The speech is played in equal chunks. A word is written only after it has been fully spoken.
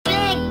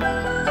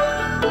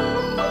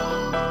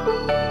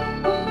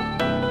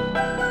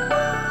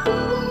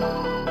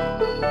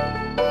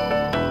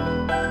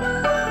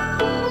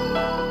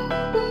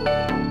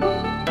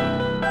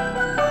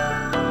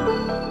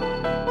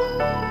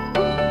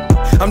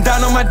I'm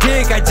down on my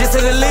dick, I just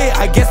hit a lick.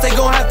 I guess they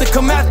gon' have to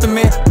come after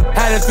me.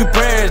 Had a few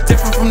prayers,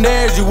 different from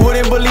theirs. You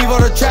wouldn't believe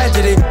all the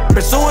tragedy.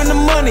 Pursuing the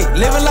money,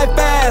 living life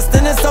fast,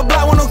 and it's a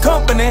block with no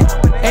company.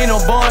 Ain't no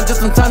bond,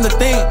 just some time to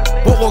think.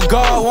 What will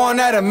God want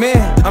out of me?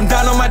 I'm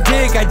down on my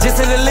dick, I just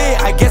hit a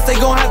lick. I guess they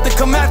gon' have to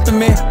come after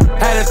me.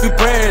 Had a few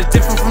prayers,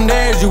 different from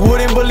theirs. You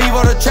wouldn't believe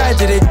all the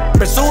tragedy.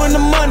 Pursuing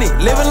the money,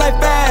 living life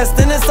fast,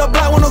 and it's a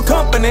block with no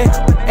company.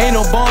 Ain't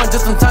no bond,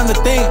 just some time to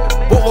think.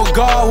 What will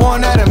God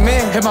want out of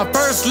me? Hit my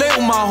first lick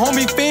with my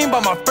homie Fiend,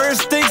 but my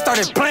first stick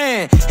started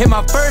playing. Hit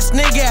my first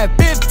nigga at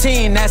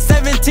 15, at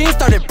 17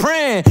 started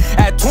praying.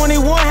 At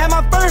 21 had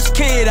my first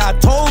kid, I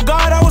told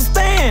God I was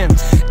staying.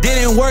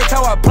 Didn't work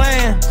how I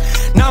planned.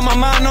 Now my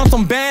mind on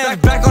some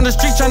bands. Back on the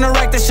street tryna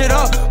rack that shit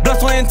up. Blood,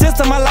 sweat, and tears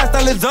till my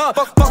lifestyle is up.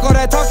 Fuck all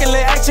that talking,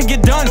 let action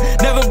get done.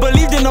 Never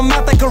believed in a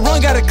mouth that could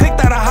run. Gotta click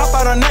that I hop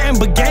out on nothing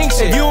but gang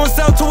shit. If you don't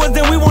sell to us,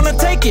 then we wanna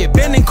take it.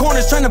 Bending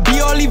corners tryna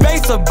be all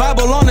evasive.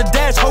 Bible on the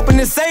dash, hoping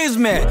it saves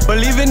me.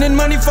 Believing in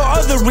money for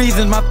other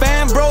reasons. My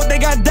fam broke, they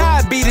got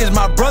diabetes.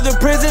 My brother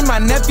prison, my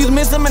nephew's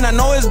miss him, and I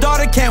know his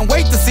daughter can't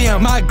wait to see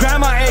him. My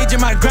grandma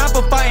aging, my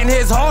grandpa fighting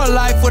his whole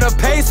life with a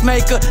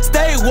pacemaker.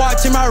 Stay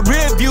watching my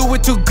rear view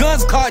with 2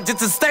 guns caught just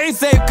to stay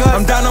safe. Cause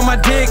I'm down on my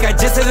dick, I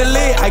just hit a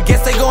lick. I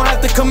guess they gon'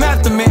 have to come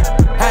after me.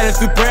 Had a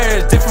few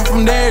prayers, different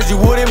from theirs. You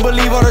wouldn't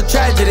believe all the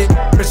tragedy.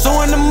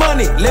 Pursuing the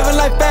money, living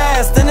life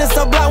fast, and it's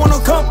a block with no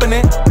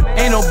company.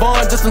 Ain't no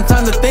bond, just some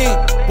time to think.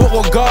 What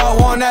will God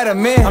want out of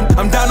me?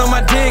 I'm down on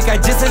my dick, I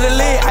just hit a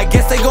lick. I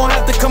guess they gon'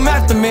 have to come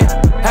after me.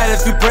 Had a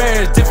few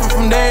prayers, different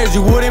from theirs.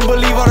 You wouldn't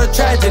believe all the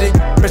tragedy.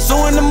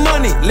 Pursuing the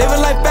money,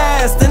 living life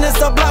fast, and it's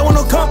a block with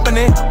no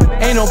company.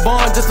 Ain't no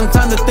bond, just some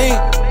time to think.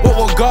 What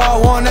will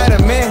God want out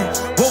of me?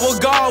 What will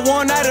God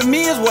want out of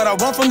me is what I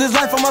want from this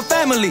life for my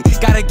family.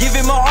 Gotta give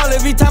it my all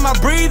every time I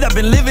breathe. I've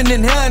been living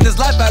in hell in this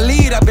life I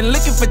lead. I've been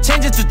looking for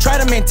changes to try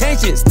to maintain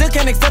shit. Still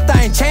can't accept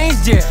I ain't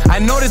changed yet. I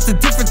noticed the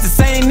difference is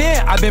ain't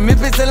it. I've been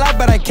missing life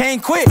but I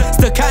can't quit.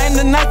 Still counting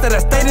the nights that I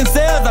stayed in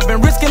cells. I've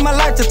been risking my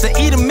life just to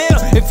eat a meal.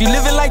 If you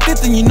living like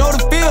this then you know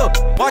the feel.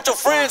 Watch your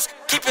friends,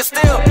 keep it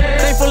still.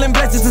 Thankful and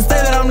blessed to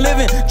stay that I'm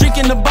living.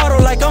 Drinking the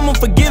bottle like I'm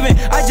unforgiving.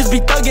 I just be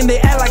thugging, they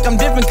act like I'm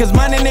different. Cause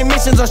mine and their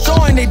missions are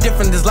showing they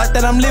different. This life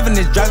that I'm living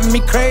is driving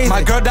me crazy.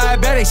 My girl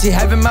diabetic, she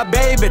having my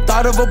baby.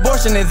 Thought of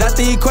abortion, is that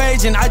the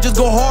equation? I just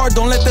go hard,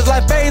 don't let this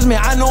life faze me.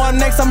 I know I'm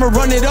next, I'ma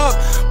run it up.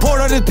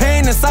 Poured all this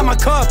pain inside my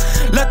cup.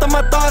 Left all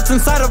my thoughts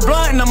inside a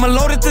blunt, and I'ma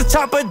load it this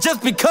chopper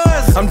just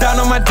because. I'm down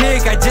on my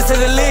dick, I just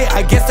hit a lick.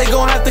 I guess they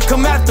gon' have to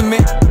come after me.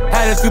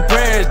 Had a few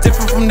prayers,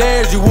 different from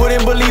theirs. You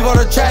wouldn't believe all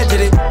the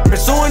tragedy.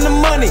 Pursuing the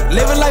money,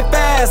 living life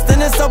fast,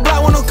 and it's a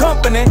block with no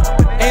company.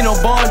 Ain't no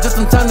bond, just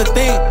some time to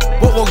think.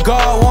 What will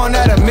God want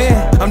out of me?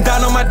 I'm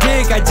down on my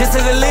dick, I just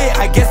hit a lick.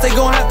 I guess they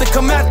gon' have to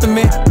come after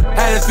me.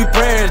 Had a few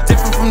prayers,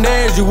 different from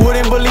theirs. You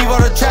wouldn't believe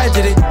all the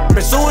tragedy.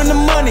 Pursuing the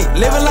money,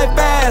 living life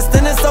fast,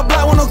 and it's a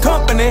block with no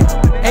company.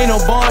 Ain't no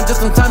bond,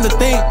 just some time to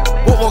think.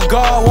 What will